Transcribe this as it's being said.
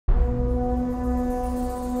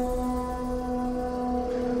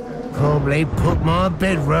Probably put my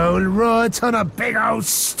bedroll right on a big old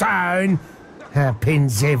stone.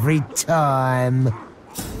 Happens every time.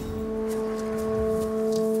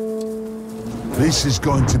 This is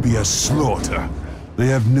going to be a slaughter. They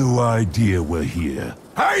have no idea we're here.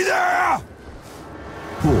 Hey there!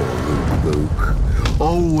 Poor little Luke.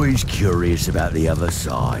 Always curious about the other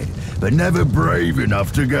side, but never brave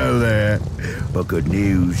enough to go there. But good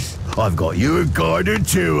news, I've got you a guided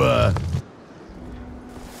tour.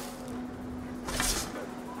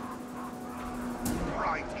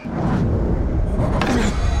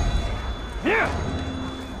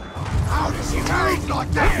 How does he behave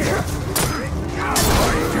like that?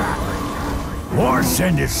 Why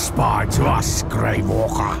send a spy to us,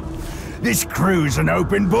 Gravewalker? This crew's an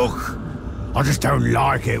open book. I just don't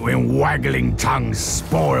like it when waggling tongues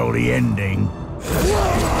spoil the ending.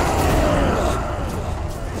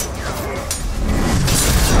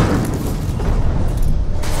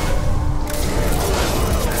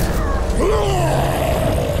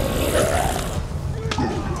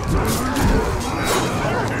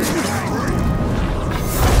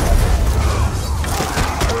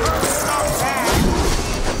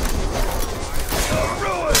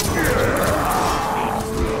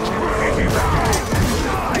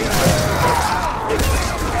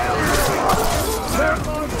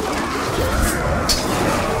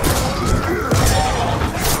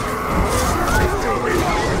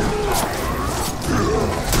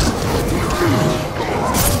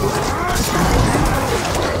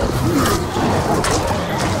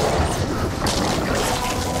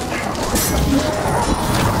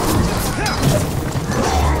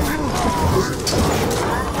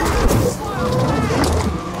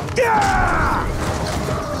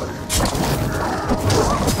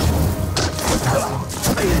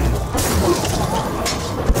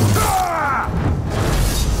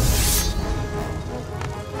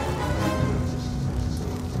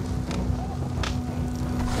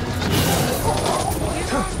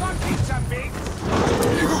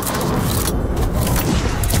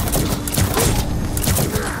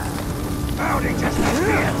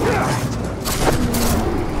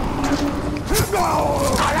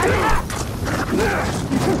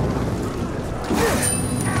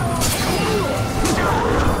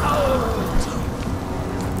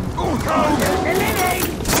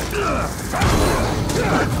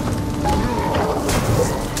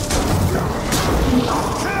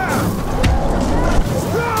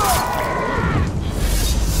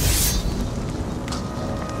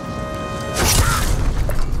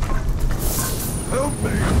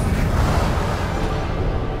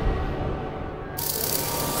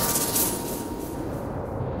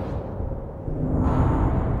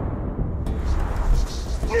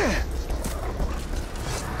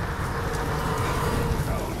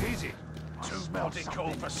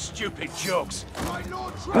 Stupid jokes.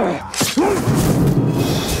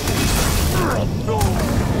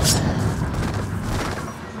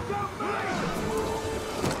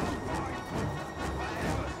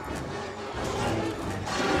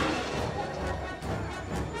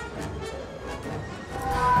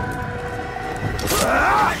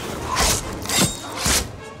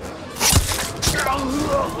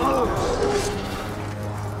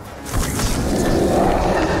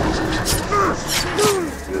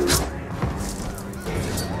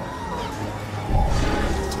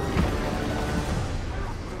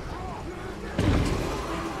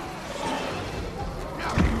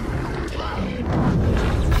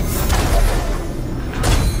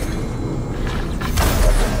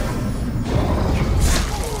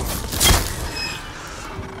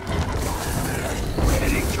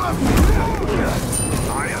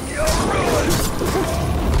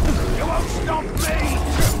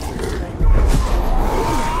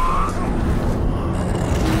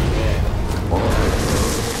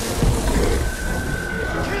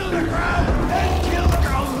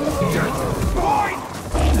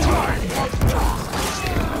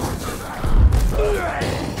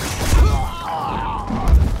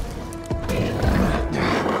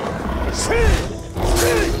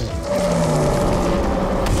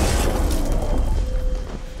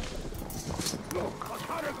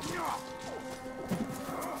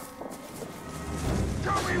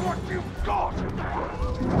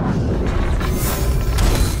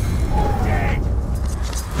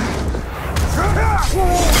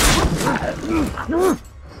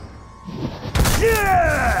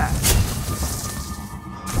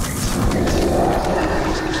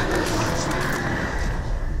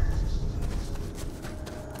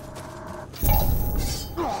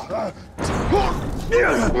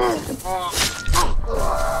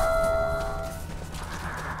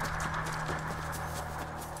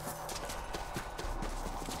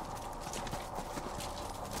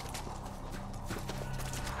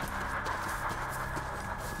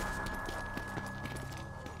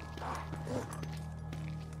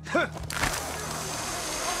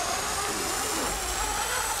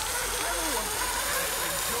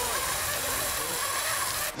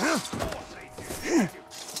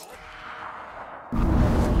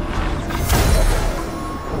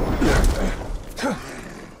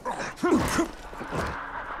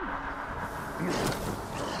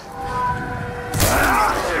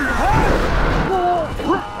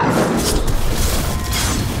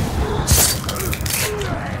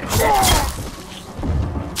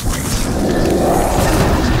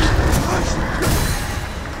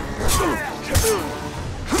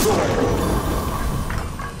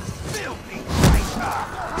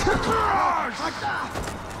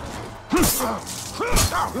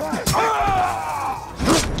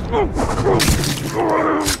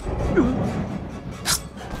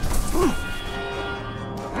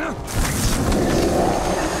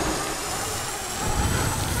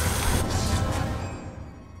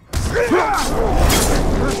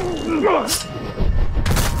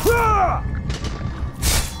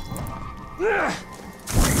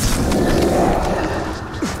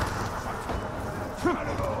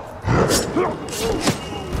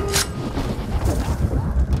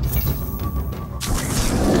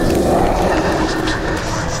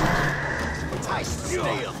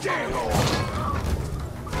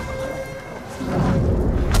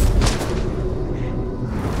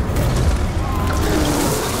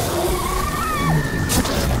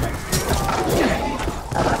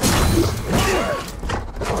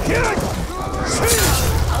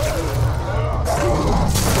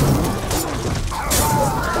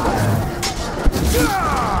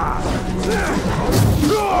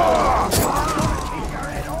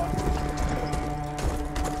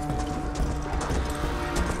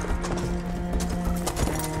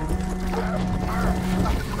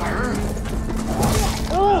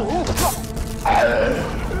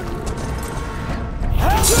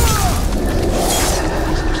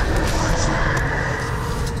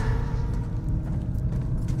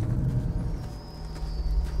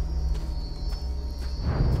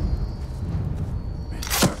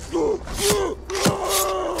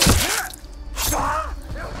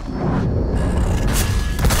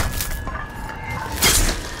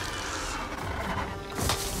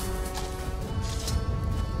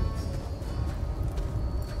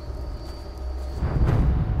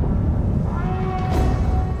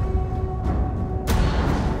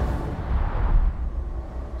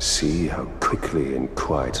 See how quickly and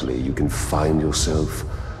quietly you can find yourself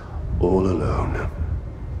all alone.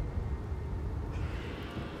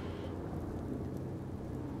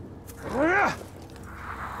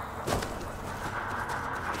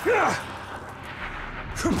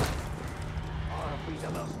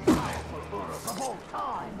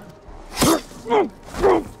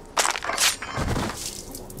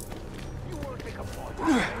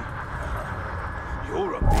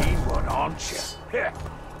 You're a mean one, aren't you?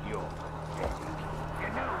 You're pathetic, you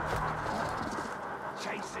know.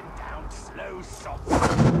 Chasing down slow sops. I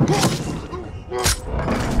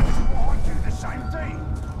do the same thing.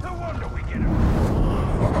 No wonder we get them.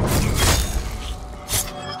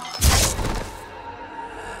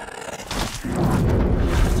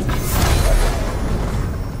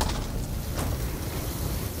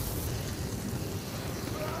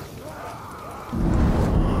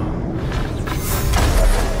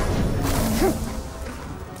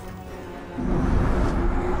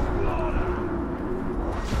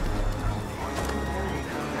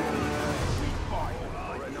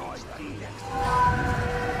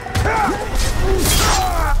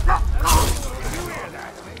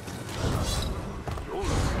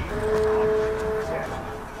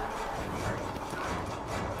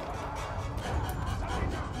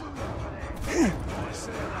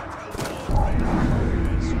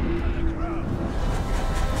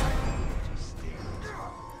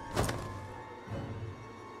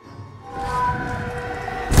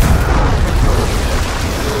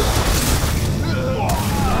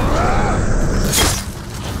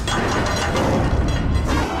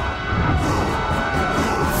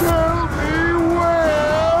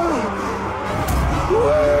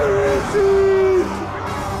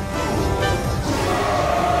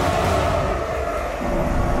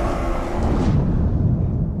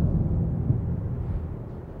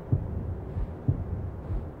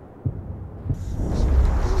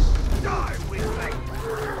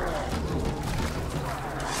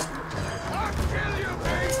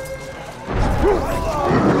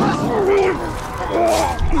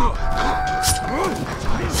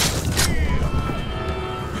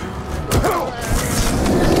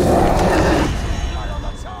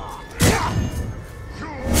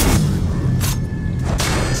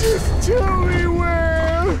 Just tell me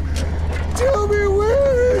where.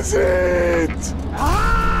 is it?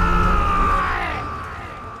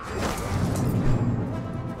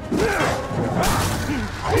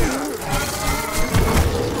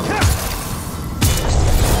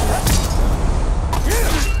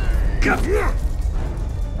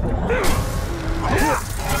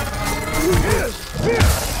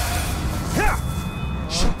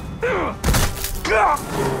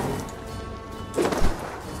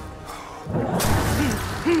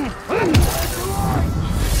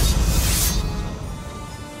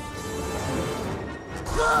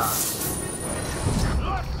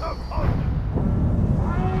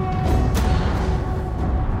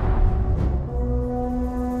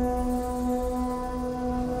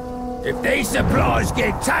 If these supplies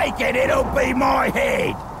get taken, it'll be my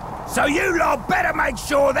head. So you lot better make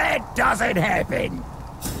sure that doesn't happen.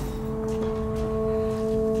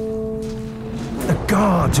 The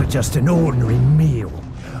guards are just an ordinary meal.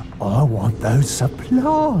 I want those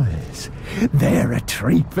supplies. They're a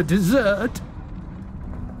treat for dessert.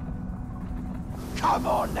 Come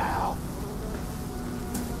on now.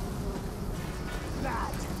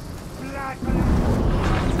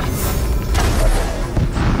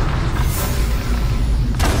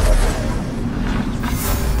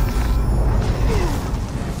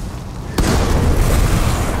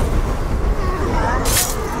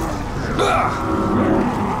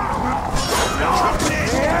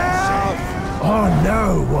 I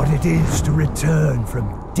know what it is to return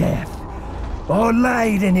from death. I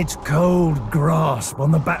laid in its cold grasp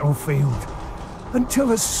on the battlefield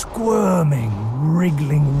until a squirming,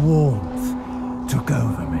 wriggling warmth took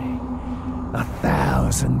over me.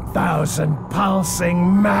 1,000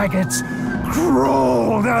 pulsing maggots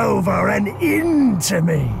crawled over and into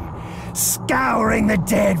me, scouring the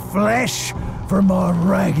dead flesh from my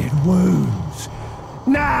ragged wounds.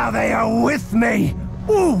 Now they are with me,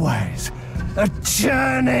 always. A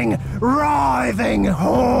churning, writhing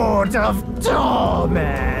horde of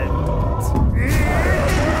torment.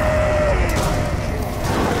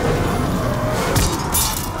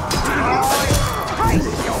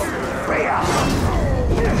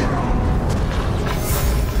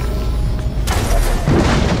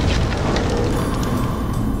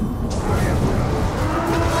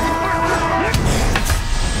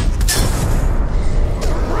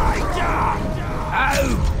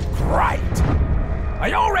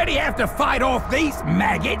 I already have to fight off these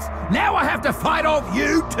maggots. Now I have to fight off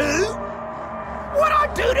you too? What'd I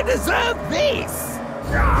do to deserve this?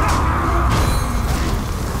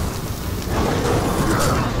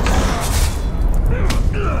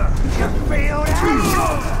 You feel that?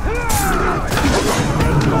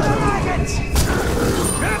 Maggots!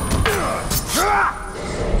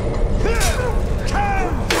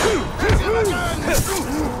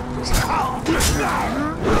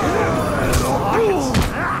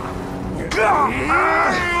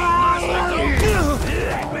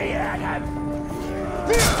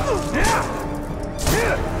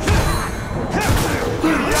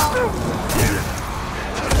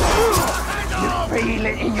 Feel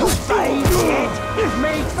it in your veins, kid!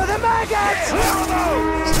 Meat for the maggots!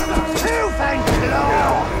 Tooth and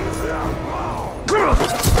claw!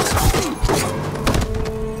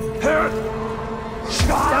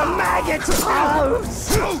 The maggots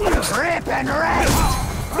close! Rip and rest!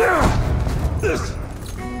 You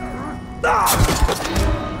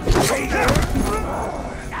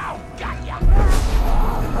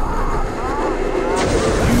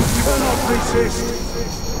cannot resist.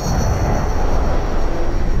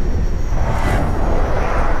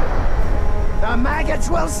 The maggots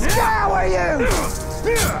will scour you!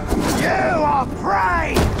 You are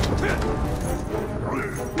prey!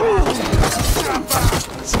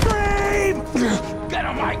 Scream!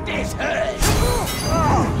 Gonna make this hurt!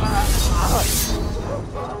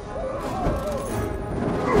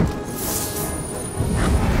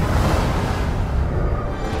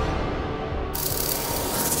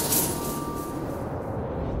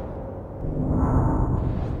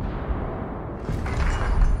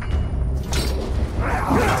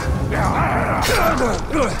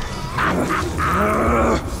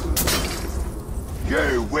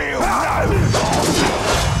 You will know!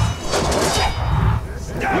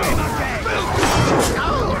 Stab him again!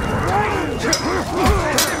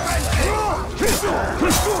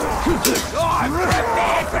 I'm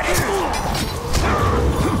prepared for this!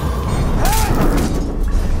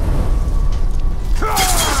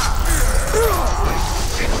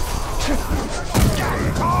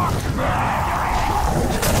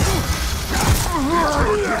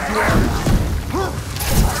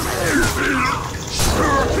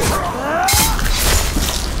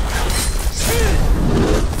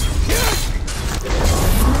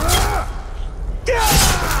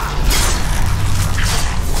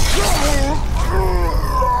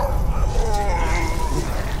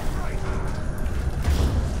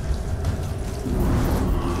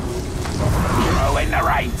 the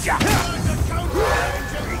ranger!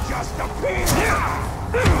 He just appeared!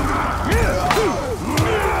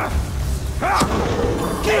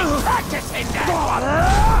 Keep practicing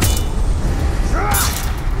that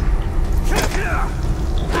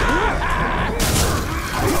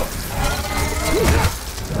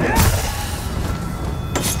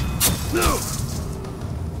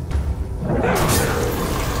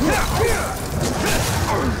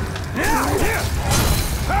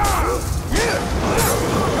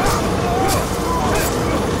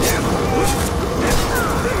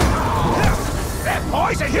That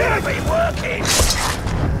poison should be working!